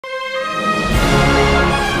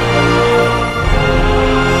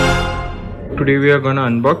today we are gonna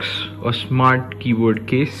unbox a smart keyboard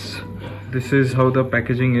case. This is how the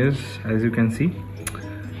packaging is, as you can see.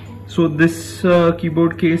 So this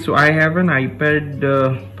keyboard case, so I have an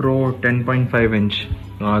iPad Pro 10.5 inch,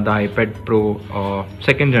 the iPad Pro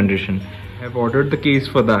 2nd generation. I have ordered the case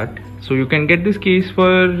for that. So you can get this case for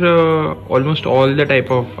almost all the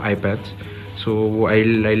type of iPads. So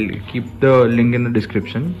I'll keep the link in the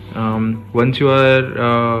description. Once you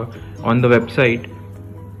are on the website,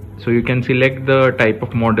 so you can select the type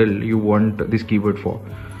of model you want this keyboard for.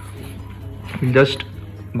 We'll just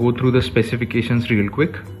go through the specifications real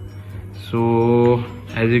quick. So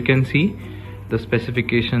as you can see, the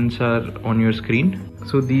specifications are on your screen.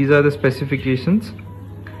 So these are the specifications,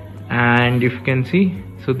 and if you can see,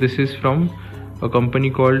 so this is from a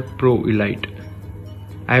company called Pro Elite.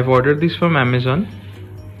 I've ordered this from Amazon,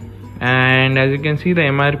 and as you can see, the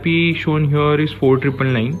MRP shown here is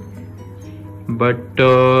 4,999, but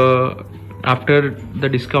after the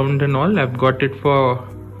discount and all, I've got it for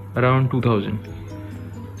around 2,000.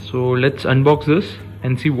 So let's unbox this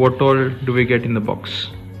and see what all do we get in the box.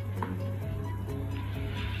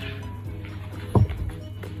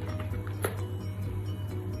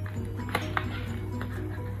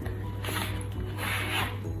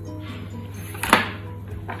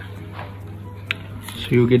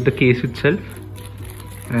 So you get the case itself,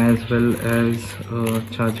 as well as a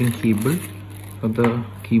charging cable for the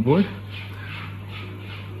keyboard.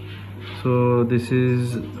 So this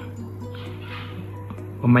is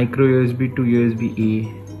a micro USB to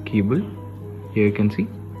USB-A cable. Here you can see.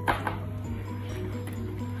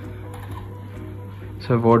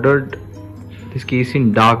 So I've ordered this case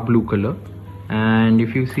in dark blue color, and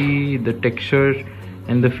if you see, the texture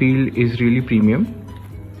and the feel is really premium.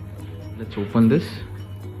 Let's open this.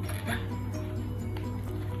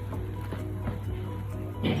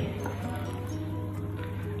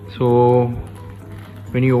 So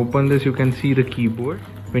when you open this, you can see the keyboard.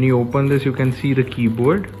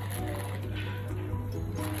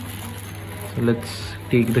 So let's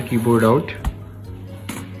take the keyboard out,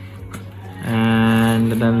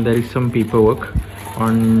 and then there is some paperwork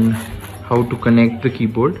on how to connect the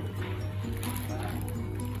keyboard.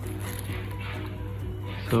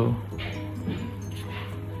 So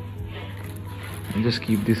I'll just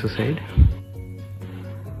keep this aside.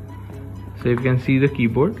 So you can see the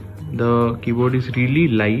keyboard is really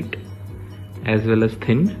light as well as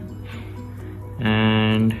thin,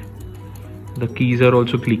 and the keys are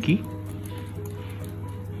also clicky.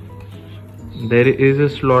 There is a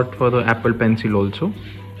slot for the Apple Pencil also.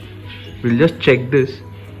 We'll just check this.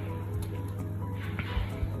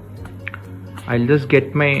 I'll just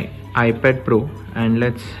get my iPad Pro and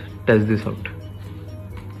let's test this out.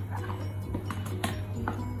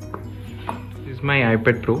 This is my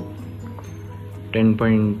iPad Pro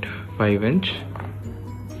 10.5 inch.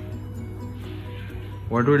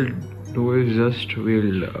 What we'll do is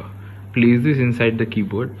we'll place this inside the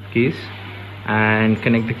keyboard case and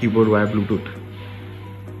connect the keyboard via Bluetooth.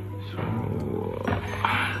 So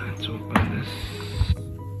let's open this.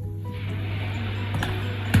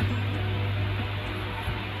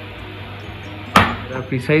 There are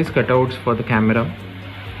precise cutouts for the camera,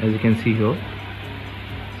 as you can see here.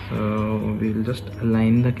 So we'll just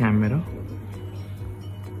align the camera,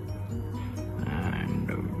 and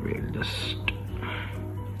we'll just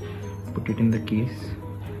put it in the case.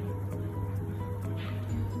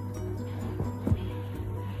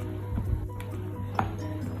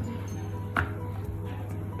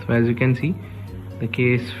 So as you can see, the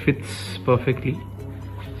case fits perfectly.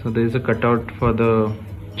 So there is a cutout for the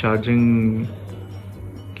charging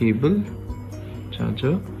cable,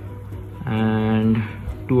 charger, and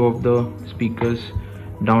two of the speakers,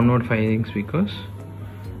 downward firing speakers,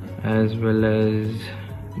 as well as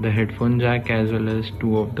the headphone jack, as well as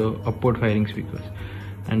two of the upward firing speakers,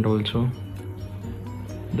 and also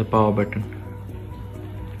the power button.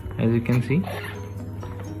 As you can see,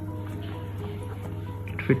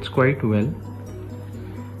 it fits quite well,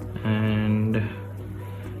 and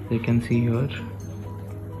you can see here,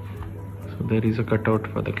 so there is a cutout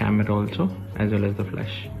for the camera also, as well as the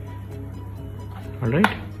flash. Alright,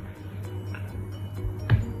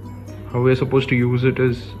 how we are supposed to use it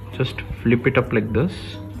is just flip it up like this,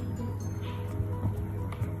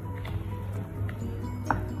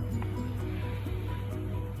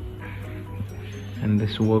 and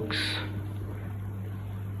this works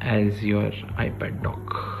as your iPad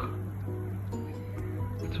dock.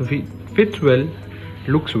 So it fits well,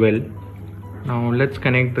 looks well. Now let's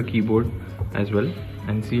connect the keyboard as well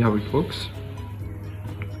and see how it works.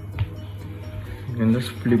 You can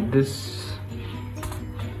just flip this,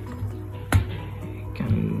 you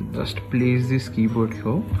can just place this keyboard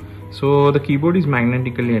here. So the keyboard is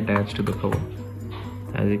magnetically attached to the cover.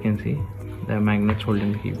 As you can see, there are magnets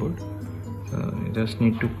holding the keyboard. So you just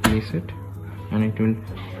need to place it and it will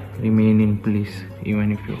remain in place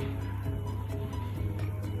even if you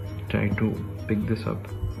try to pick this up.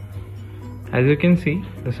 As you can see,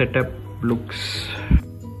 the setup looks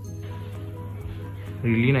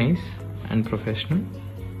really nice and professional.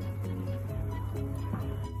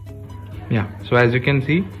 Yeah, so as you can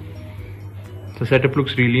see, the setup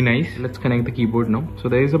looks really nice. Let's connect the keyboard now. So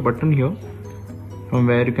there is a button here from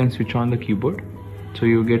where you can switch on the keyboard. So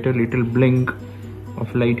you get a little blink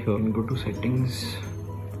of light here. You can go to settings,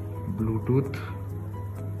 Bluetooth,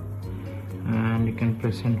 and you can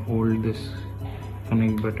press and hold this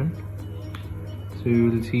connect button. So you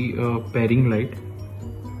will see a pairing light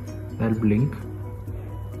that'll blink.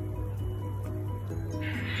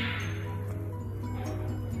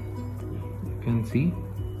 You can see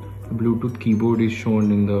the Bluetooth keyboard is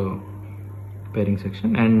shown in the pairing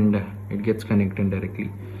section and it gets connected directly.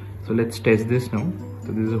 So let's test this now.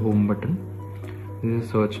 So this is a home button. This is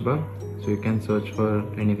a search bar, so you can search for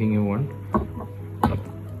anything you want.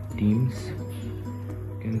 Teams,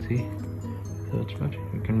 you can see search bar.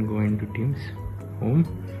 You can go into Teams, home.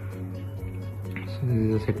 So this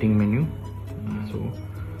is a setting menu. So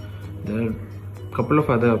there are a couple of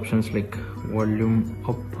other options like volume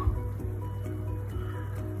up,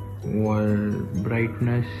 wall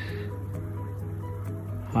brightness,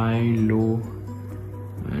 high, low,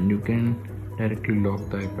 and you can directly lock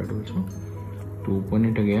the iPad also. To open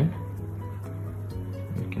it again,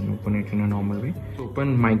 you can open it in a normal way. So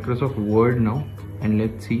open Microsoft Word now and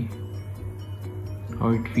let's see how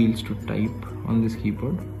it feels to type on this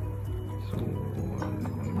keyboard. So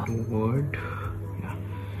into Word, yeah.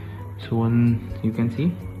 So one, you can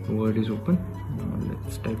see Word is open. Now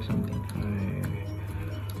let's type something.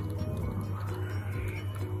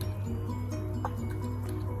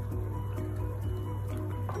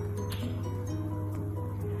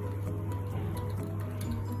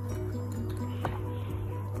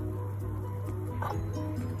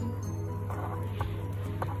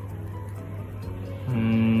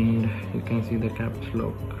 And you can see the caps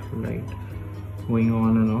lock light going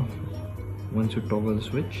on and off once you toggle the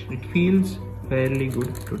switch. It feels fairly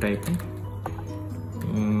good to type in.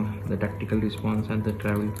 The tactical response and the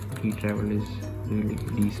key travel is really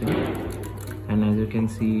decent, and as you can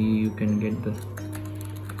see, you can get the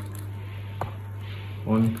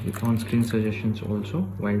on-screen suggestions also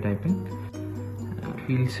while typing. It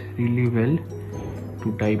feels really well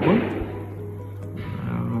to type on.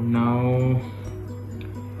 Now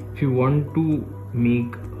if you want to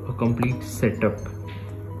make a complete setup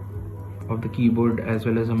of the keyboard as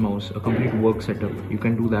well as a mouse, a complete work setup, you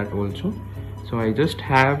can do that also. So I just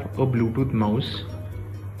have a Bluetooth mouse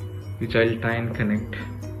which I'll try and connect,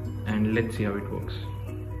 and let's see how it works.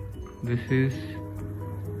 This is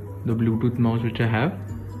the Bluetooth mouse which I have.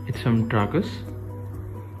 It's from Tragus.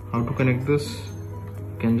 How to connect this?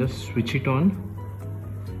 You can just switch it on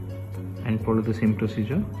and follow the same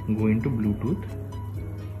procedure. Go into Bluetooth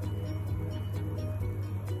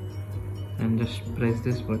and just press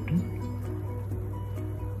this button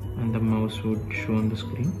and the mouse would show on the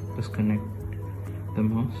screen. Just connect the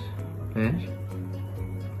mouse there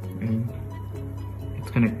and it's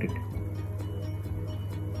connected.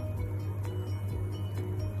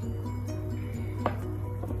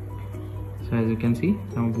 So as you can see,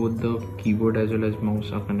 now both the keyboard as well as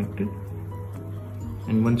mouse are connected.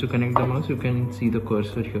 And once you connect the mouse, you can see the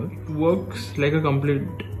cursor here. It works like a complete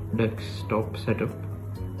desktop setup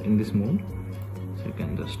in this mode. So you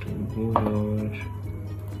can just go here,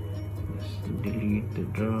 just delete the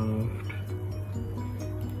draft,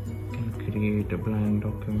 you can create a blank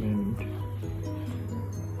document,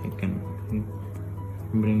 you can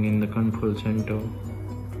bring in the control center,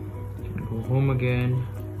 you can go home again,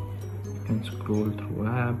 you can scroll through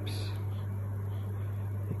apps,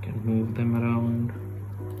 you can move them around,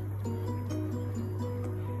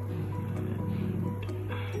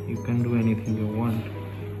 and you can do anything you want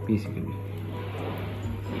basically.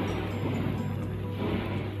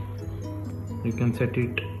 You can set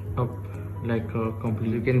it up like a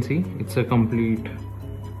complete, you can see it's a complete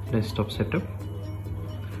desktop setup,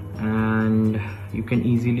 and you can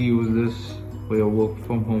easily use this for your work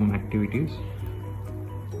from home activities,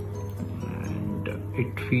 and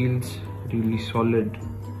it feels really solid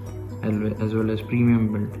as well as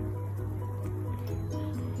premium build,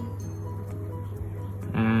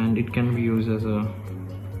 and it can be used as a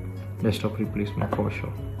desktop replacement for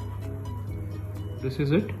sure. This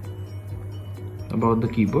is it about the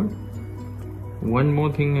keyboard. One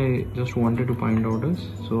more thing I just wanted to point out is,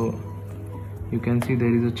 so you can see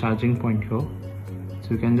there is a charging point here, so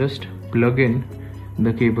you can just plug in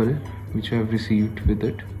the cable which I have received with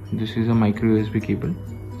it. This is a micro USB cable,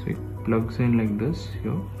 so it plugs in like this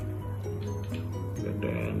here, and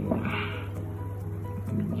then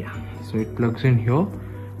yeah, so it plugs in here,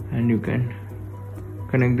 and you can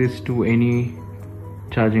connect this to any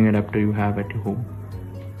charging adapter you have at your home,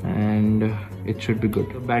 and it should be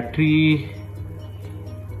good. The battery,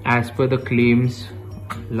 as per the claims,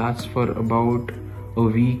 lasts for about a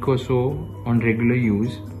week or so on regular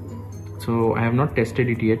use. So I have not tested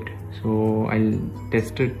it yet, so I'll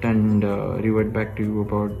test it and revert back to you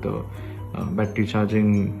about the battery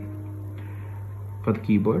charging for the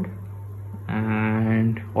keyboard.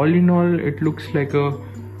 And all in all, it looks like a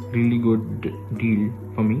really good deal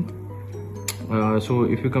for me. So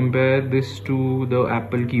if you compare this to the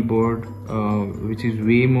Apple keyboard, which is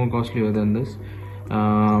way more costlier than this,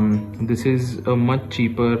 this is a much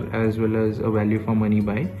cheaper as well as a value for money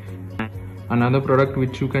buy. Another product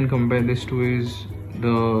which you can compare this to is the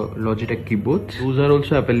Logitech keyboards. Those are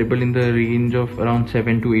also available in the range of around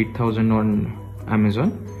 7,000 to 8,000 on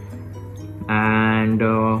Amazon, and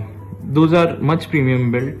those are much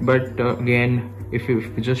premium built, but again, if you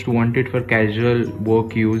just want it for casual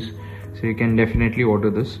work use, so you can definitely order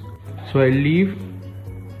this. So I'll leave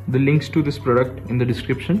the links to this product in the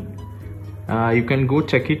description. You can go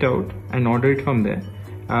check it out and order it from there.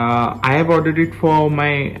 I have ordered it for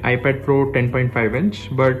my iPad Pro 10.5 inch,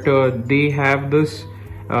 but they have this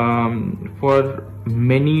for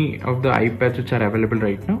many of the iPads which are available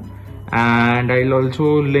right now, and I'll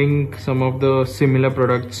also link some of the similar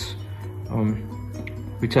products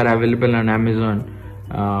which are available on Amazon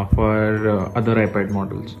for other iPad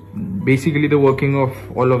models. Basically the working of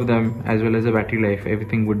all of them as well as the battery life,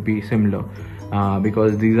 everything would be similar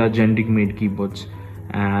because these are generic made keyboards,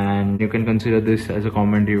 and you can consider this as a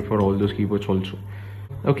common review for all those keyboards also.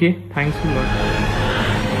 Okay, thanks a lot.